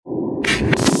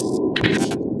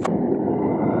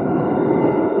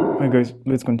Alright guys,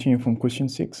 let's continue from question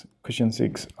 6. Question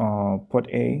 6, part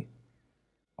A,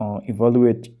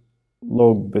 evaluate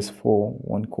log base 4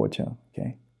 1/4.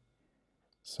 Okay,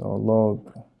 so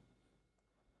log,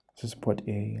 this is part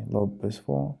A, log base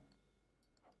 4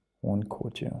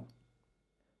 1/4.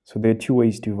 So there are two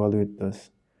ways to evaluate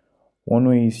this. One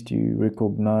way is to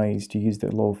use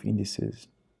the law of indices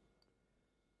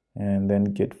and then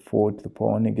get 4 to the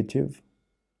power negative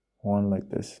 1 like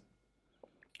this.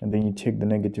 And then you take the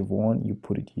negative 1, you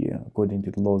put it here according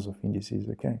to the laws of indices,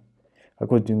 okay?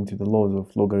 According to the laws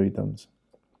of logarithms.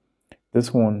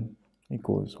 This one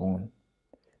equals 1.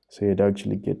 So you'd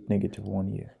actually get negative 1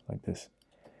 here, like this.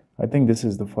 I think this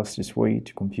is the fastest way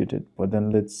to compute it, but then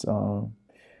let's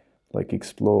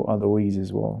explore other ways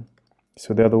as well.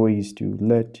 So the other way is to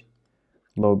let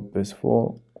log base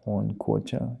 4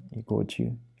 1/4 equal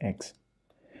to x.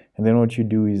 And then what you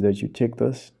do is that you take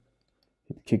this,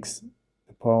 it kicks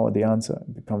power, the answer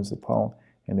becomes the power,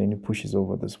 and then it pushes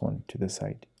over this one to the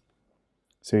side.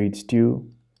 So it still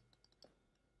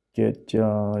get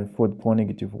 4 to the power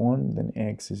negative 1, then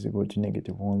x is equal to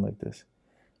negative 1 like this.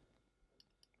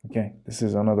 Okay, this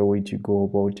is another way to go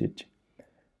about it.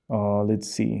 Let's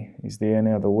see, is there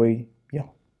any other way? Yeah,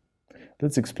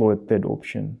 let's explore a third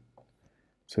option.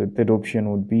 So the third option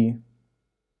would be,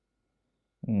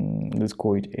 let's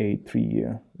call it A3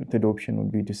 here. The third option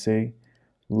would be to say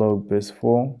log base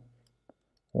 4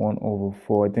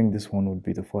 1/4. I think this one would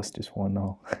be the fastest one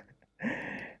now.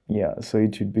 Yeah, so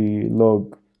it should be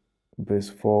log base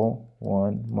 4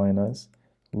 1 minus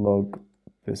log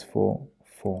base 4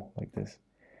 4 like this.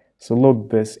 So log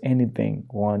base anything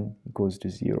 1 equals to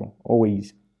 0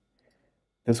 always.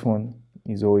 This one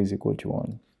is always equal to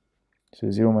 1. So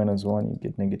 0 minus 1, you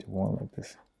get negative 1 like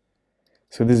this.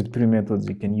 So these 3 methods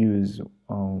you can use,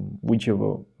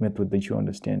 whichever method that you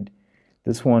understand.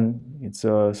 This one, it's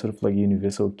a sort of like a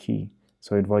universal key.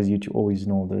 So I advise you to always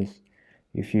know this.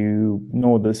 If you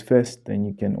know this first, then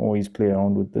you can always play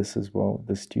around with this as well,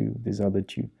 these other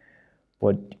two.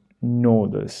 But know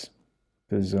this,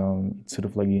 because it's sort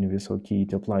of like a universal key.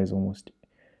 It applies almost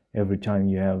every time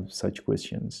you have such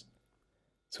questions.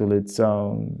 So let's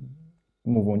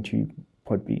move on to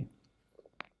part B.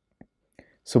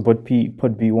 So part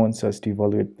B wants us to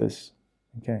evaluate this.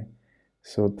 Okay,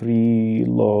 so 3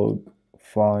 log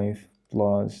 5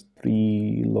 plus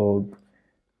 3 log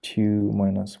 2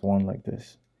 minus 1 like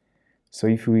this. So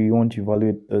if we want to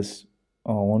evaluate this,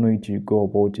 one way to go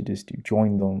about it is to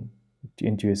join them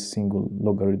into a single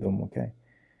logarithm, okay?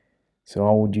 So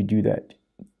how would you do that?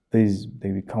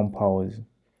 They become powers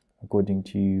according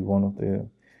to one of the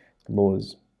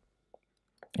laws,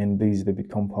 and they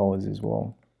become powers as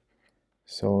well.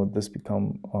 So this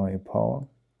becomes a power,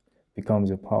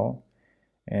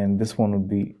 and this one would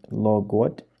be log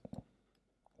what?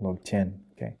 Log 10,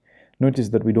 okay? Notice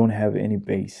that we don't have any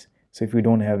base. So if we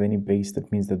don't have any base,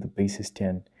 that means that the base is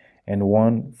 10. And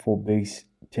 1 for base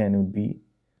 10 would be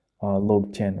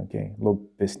log 10, okay? Log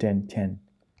base 10, 10.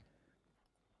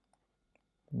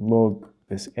 Log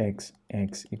base x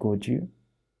equal to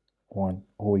 1,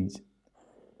 always.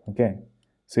 Okay?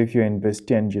 So if you're in base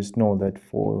 10, just know that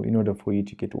in order for you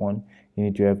to get 1, you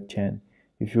need to have 10.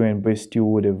 If you were in base 2, you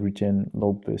would have written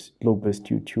log base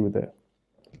 2 there.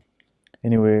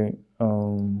 Anyway,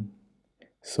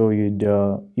 so you'd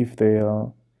if they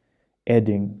are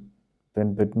adding,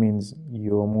 then that means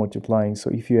you're multiplying. So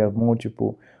if you have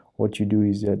multiple, what you do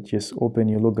is that just open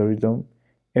your logarithm,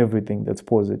 everything that's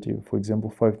positive. For example,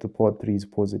 5 to the power 3 is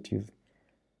positive.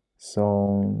 So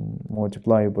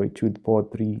multiply by 2 to the power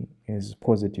 3 is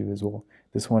positive as well.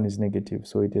 This one is negative,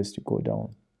 so it has to go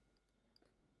down.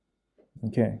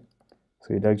 Okay,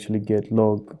 so you'd actually get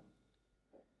log,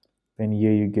 then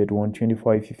here you get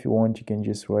 125. If you want, you can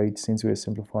just write, since we're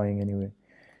simplifying anyway,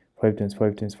 5 times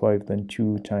 5 times 5, then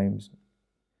 2 times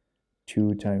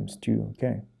 2 times 2,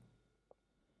 okay?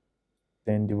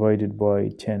 Then divided by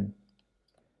 10.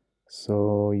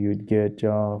 So you'd get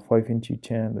 5 into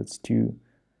 10, that's 2.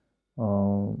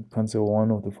 Cancel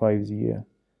one of the 5s here,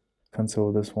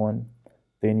 cancel this one.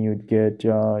 Then you'd get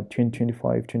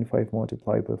 25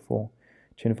 multiplied by 4.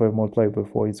 25 multiplied by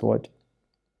 4 is what?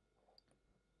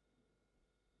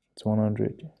 It's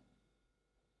 100.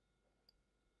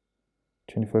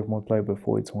 25 multiplied by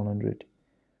 4, it's 100.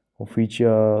 Of which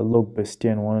log base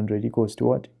 10, 100 equals to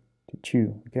what? To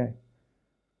 2, okay?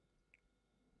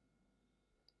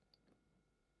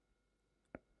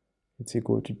 It's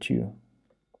equal to 2.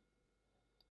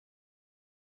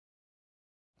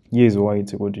 Here's why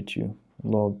it's equal to 2.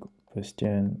 Log base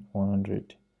 10,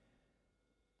 100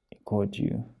 equal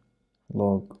to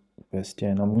log base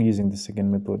 10. I'm using the second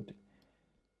method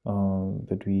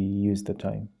that we used the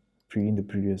time. in the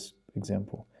previous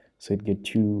example. So it get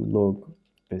 2 log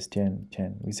base 10,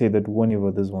 10. We say that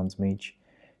whenever those ones match,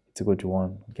 it's equal to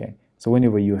 1. Okay. So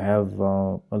whenever you have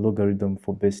a logarithm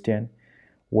for base 10,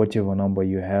 whatever number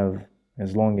you have,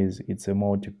 as long as it's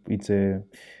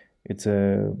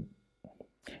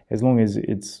as long as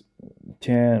it's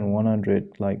 10,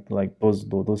 100, like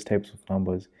those types of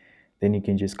numbers, then you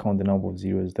can just count the number of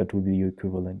zeros. That will be your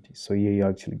equivalent. So here you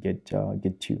actually get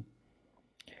 2.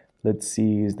 Let's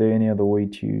see, is there any other way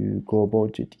to go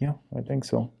about it? Yeah, I think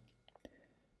so.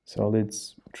 So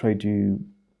let's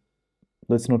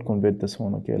not convert this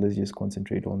one. Okay, let's just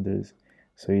concentrate on this.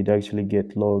 So you'd actually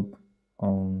get log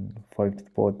 5 to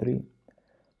the power 3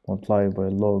 multiplied by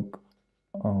log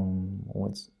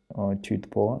 2 to the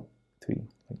power 3,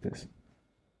 like this,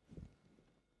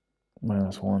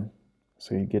 minus 1.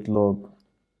 So you get log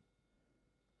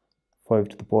 5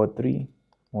 to the power 3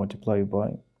 multiplied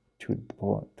by 2 to the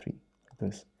power 3, like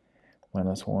this,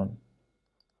 minus 1.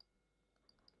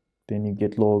 Then you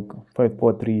get log 5 to the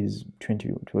power 3 is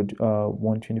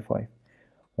 125.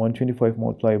 125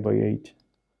 multiplied by 8.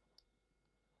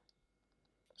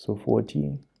 So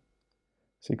 40,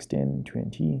 16,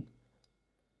 20.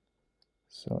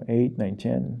 So 8, 9,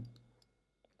 10.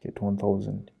 Get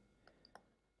 1000.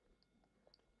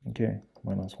 Okay,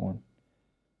 minus 1.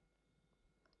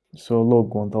 So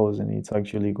log 1000, it's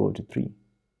actually equal to 3.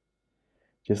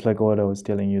 Just like what I was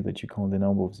telling you, that you count the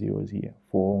number of zeros here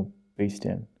for base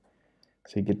 10.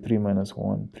 So you get 3 minus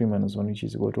 1. 3 minus 1, which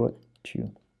is equal to what?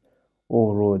 2.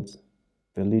 All roads,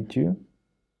 they lead to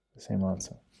the same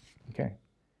answer. Okay.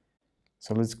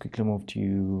 So let's quickly move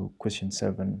to question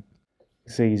 7.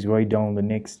 It says write down the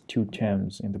next 2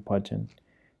 terms in the pattern.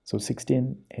 So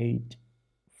 16, 8,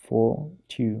 4,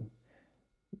 2.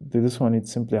 This one,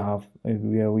 it's simply half.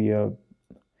 We are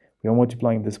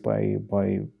multiplying this by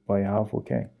half.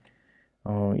 Okay.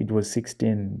 It was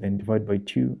 16, then divide by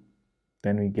 2,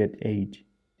 then we get 8.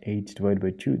 8 divided by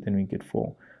 2, then we get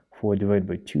 4. 4 divided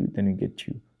by 2, then we get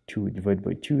 2. 2 divided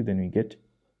by 2, then we get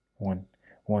 1.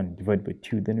 1 divided by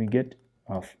 2, then we get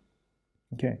half.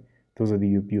 Okay, those are the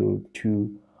your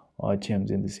 2 terms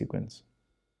in the sequence.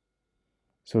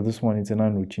 So this one is an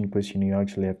non-routine question. You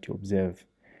actually have to observe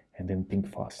and then think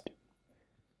fast.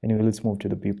 Anyway, let's move to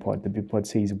the B part. The B part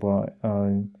says by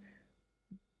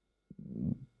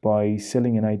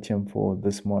selling an item for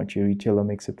this much, a retailer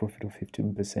makes a profit of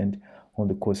 15% on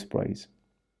the cost price.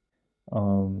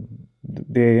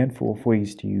 There are a handful of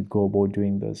ways to go about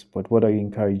doing this, but what I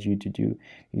encourage you to do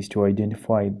is to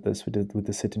identify this with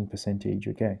a certain percentage.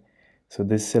 Okay, so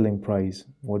this selling price,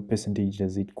 what percentage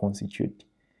does it constitute?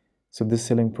 So this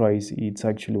selling price, it's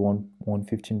actually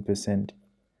 115%.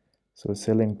 So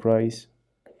selling price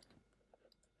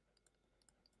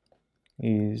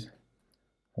is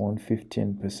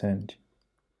 115%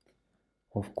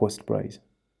 of cost price.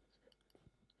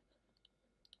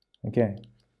 Okay,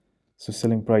 so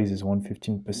selling price is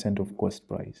 115% of cost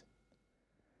price.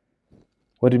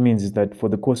 What it means is that for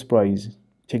the cost price,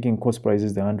 taking cost price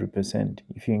is the 100%.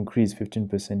 If you increase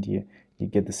 15% here, you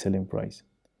get the selling price.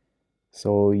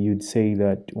 So you'd say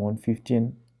that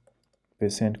 115%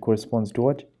 corresponds to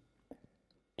what?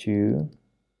 To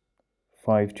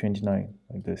 529,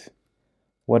 like this.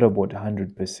 What about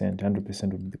 100%?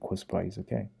 100% would be the cost price.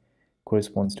 Okay,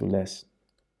 corresponds to less.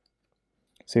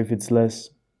 So if it's less,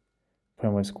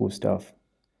 primary school stuff,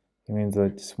 it means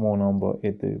that small number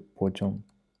at the bottom,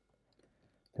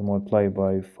 they multiply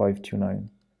by 529,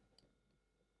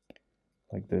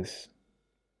 like this.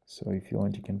 So if you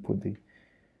want, you can put the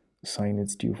sign,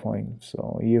 it's still fine.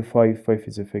 So here 5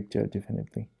 is a factor,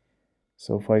 definitely.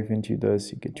 So 5 into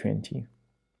this, you get 20.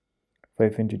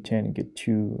 5 into 10, you get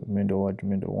 2. Remember what?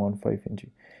 Remember 1. 5 into,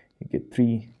 you get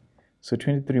 3. So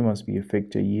 23 must be a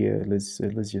factor here. Let's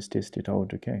just test it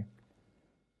out. Okay.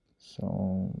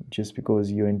 So just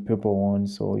because you're in paper 1,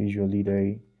 so usually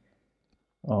they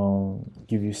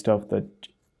give you stuff that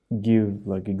give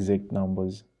like exact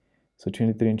numbers. So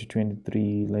 23 into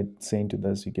 23, let's say into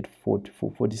this, you get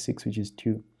 46, which is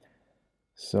 2.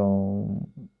 So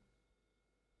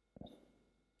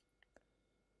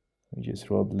we just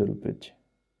rub a little bit.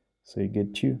 So you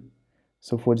get 2.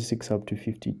 So 46 up to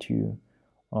 52,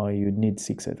 you'd need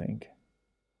 6, I think.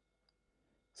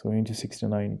 So into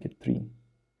 69, you get 3.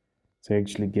 So you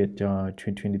actually get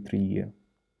 23 here.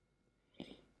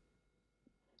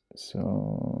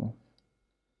 So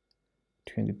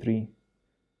 23.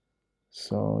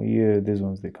 So here, these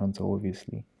ones, they cancel,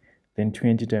 obviously. Then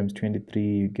 20 times 23,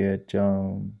 you get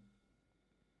 2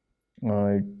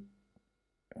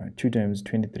 times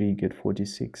 23, you get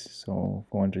 46. So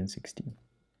 460.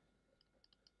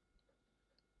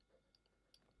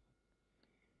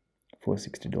 for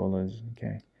 $60.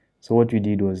 Okay, so what we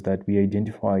did was that we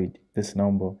identified this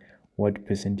number. What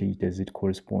percentage does it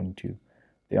correspond to?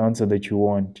 The answer that you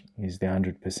want is the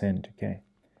 100%. Okay,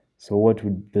 so what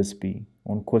would this be?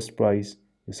 On cost price,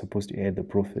 you're supposed to add the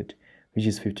profit, which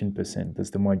is 15%. That's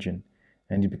the margin,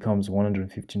 and it becomes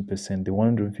 115%. The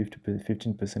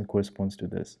 115% corresponds to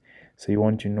this. So you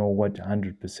want to know what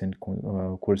 100%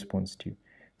 corresponds to.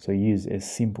 So use a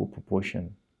simple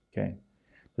proportion. Okay,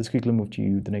 let's quickly move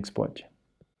to the next part.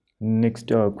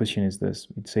 Next question is this.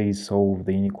 It says solve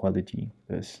the inequality.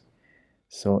 This.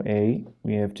 So A,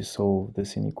 we have to solve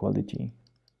this inequality.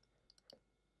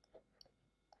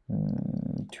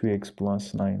 2x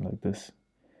plus 9 like this.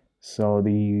 So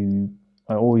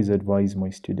I always advise my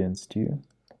students to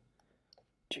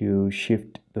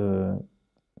shift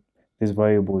these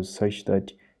variables such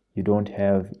that you don't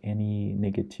have any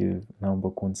negative number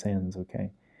concerns.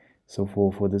 Okay, so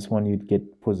for this one you'd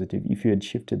get positive. If you had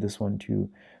shifted this one to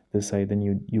this side, then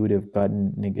you would have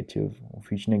gotten negative, of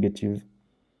which negative,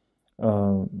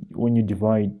 when you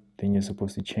divide, then you're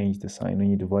supposed to change the sign when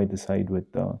you divide the side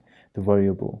with the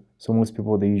variable. So most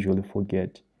people, they usually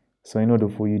forget. So in order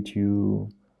for you to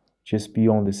just be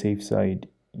on the safe side,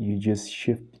 you just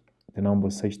shift the number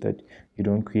such that you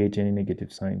don't create any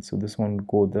negative signs. So this one would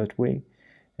go that way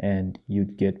and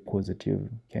you'd get positive.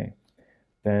 Okay,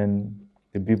 then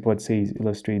the B part says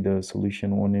illustrate the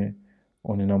solution on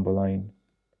a number line.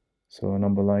 So a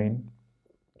number line,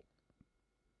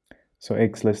 so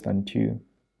x less than 2,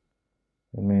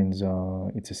 it means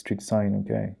it's a strict sign.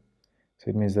 Okay, so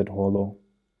it means that hollow,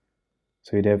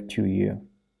 so you'd have 2 here.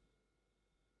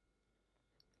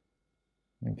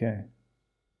 Okay,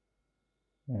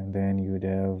 and then you'd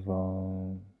have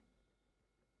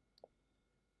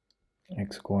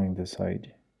x going this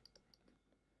side.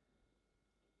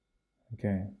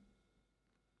 Okay,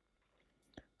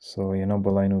 so your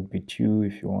number line would be 2.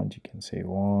 If you want, you can say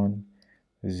 1,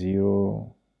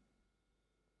 0,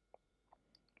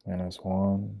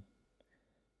 -1,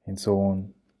 and so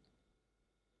on.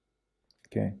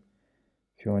 Okay,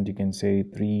 if you want, you can say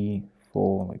 3,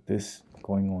 4, like this,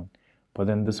 going on. But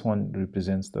then this one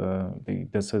represents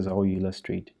this is how you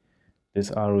illustrate. This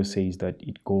arrow says that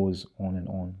it goes on and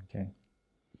on. Okay,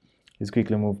 let's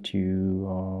quickly move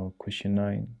to question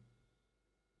 9.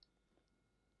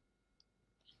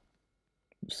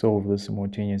 Solve the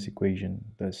simultaneous equation.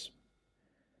 This.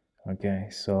 Okay,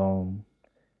 so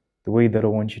the way that I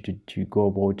want you to go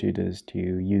about it is to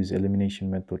use elimination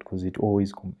method, because it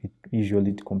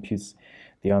usually computes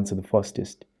the answer the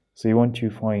fastest. So you want to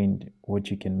find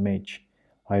what you can match.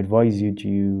 I advise you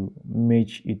to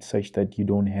match it such that you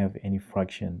don't have any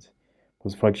fractions,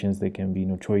 because fractions, they can be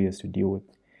notorious to deal with.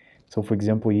 So for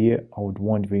example, here I would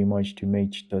want very much to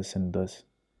match this and this.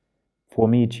 For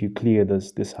me to clear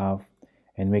this half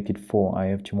and make it 4, I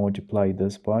have to multiply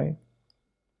this by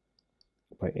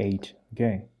 8.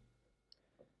 Okay,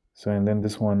 so and then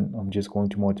this one I'm just going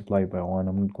to multiply by 1.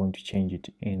 I'm not going to change it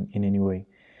in any way.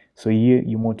 So here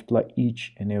you multiply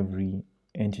each and every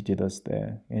entity that's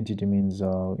there. Entity means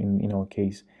in our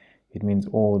case it means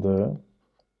all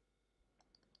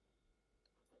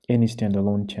any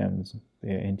standalone terms,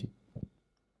 they are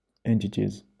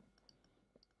entities.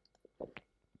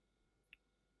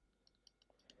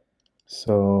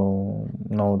 So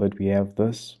now that we have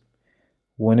this,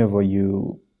 whenever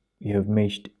you have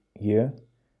matched here,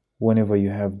 whenever you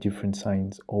have different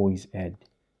signs, always add.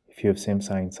 If you have same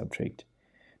sign, subtract.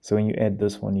 So when you add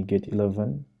this one, you get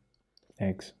 11x.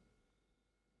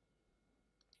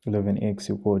 11x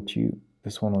equal to,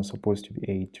 this one was supposed to be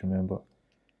 8, remember.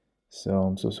 So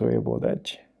I'm so sorry about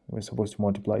that. We're supposed to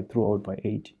multiply throughout by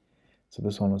 8. So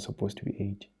this one was supposed to be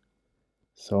 8.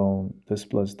 So this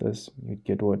plus this, you'd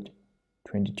get what?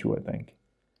 22, I think.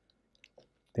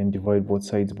 Then divide both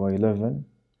sides by 11.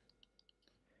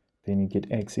 Then you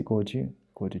get x equal to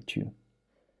 2.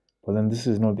 But then this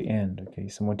is not the end. Okay,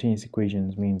 simultaneous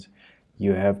equations means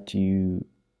you have to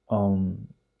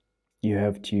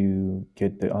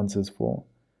get the answers for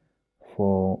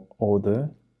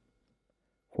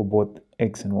both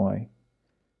x and y.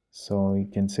 So you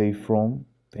can say from,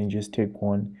 then just take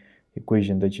one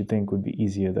equation that you think would be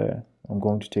easier there. I'm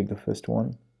going to take the first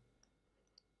one.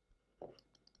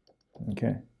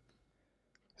 Okay,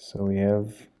 so we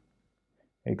have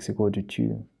x equal to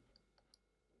 2.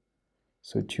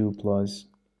 So 2 plus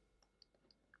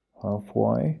half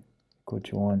y equal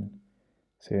to 1.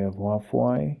 So you have half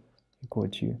y equal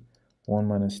to 1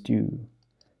 minus 2.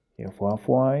 You have half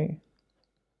y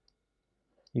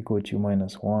equal to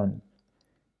minus 1.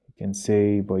 You can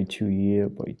say by 2 here,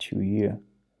 by 2 here.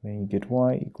 Then you get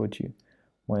y equal to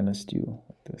minus 2,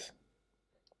 like this.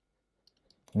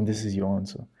 and this is your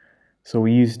answer. So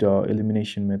we used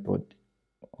elimination method.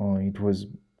 It was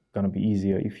gonna be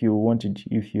easier. If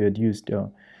you had used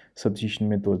substitution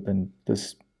method, then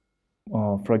this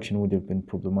fraction would have been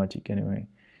problematic anyway.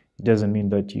 It doesn't mean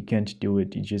that you can't do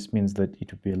it. It just means that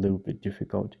it would be a little bit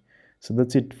difficult. So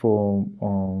that's it for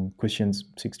questions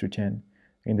 6 to 10.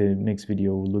 In the next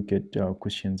video, we'll look at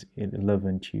questions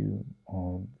 11 to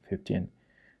 15.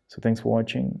 So thanks for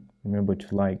watching. Remember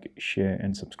to like, share,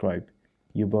 and subscribe.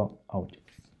 Yuba out.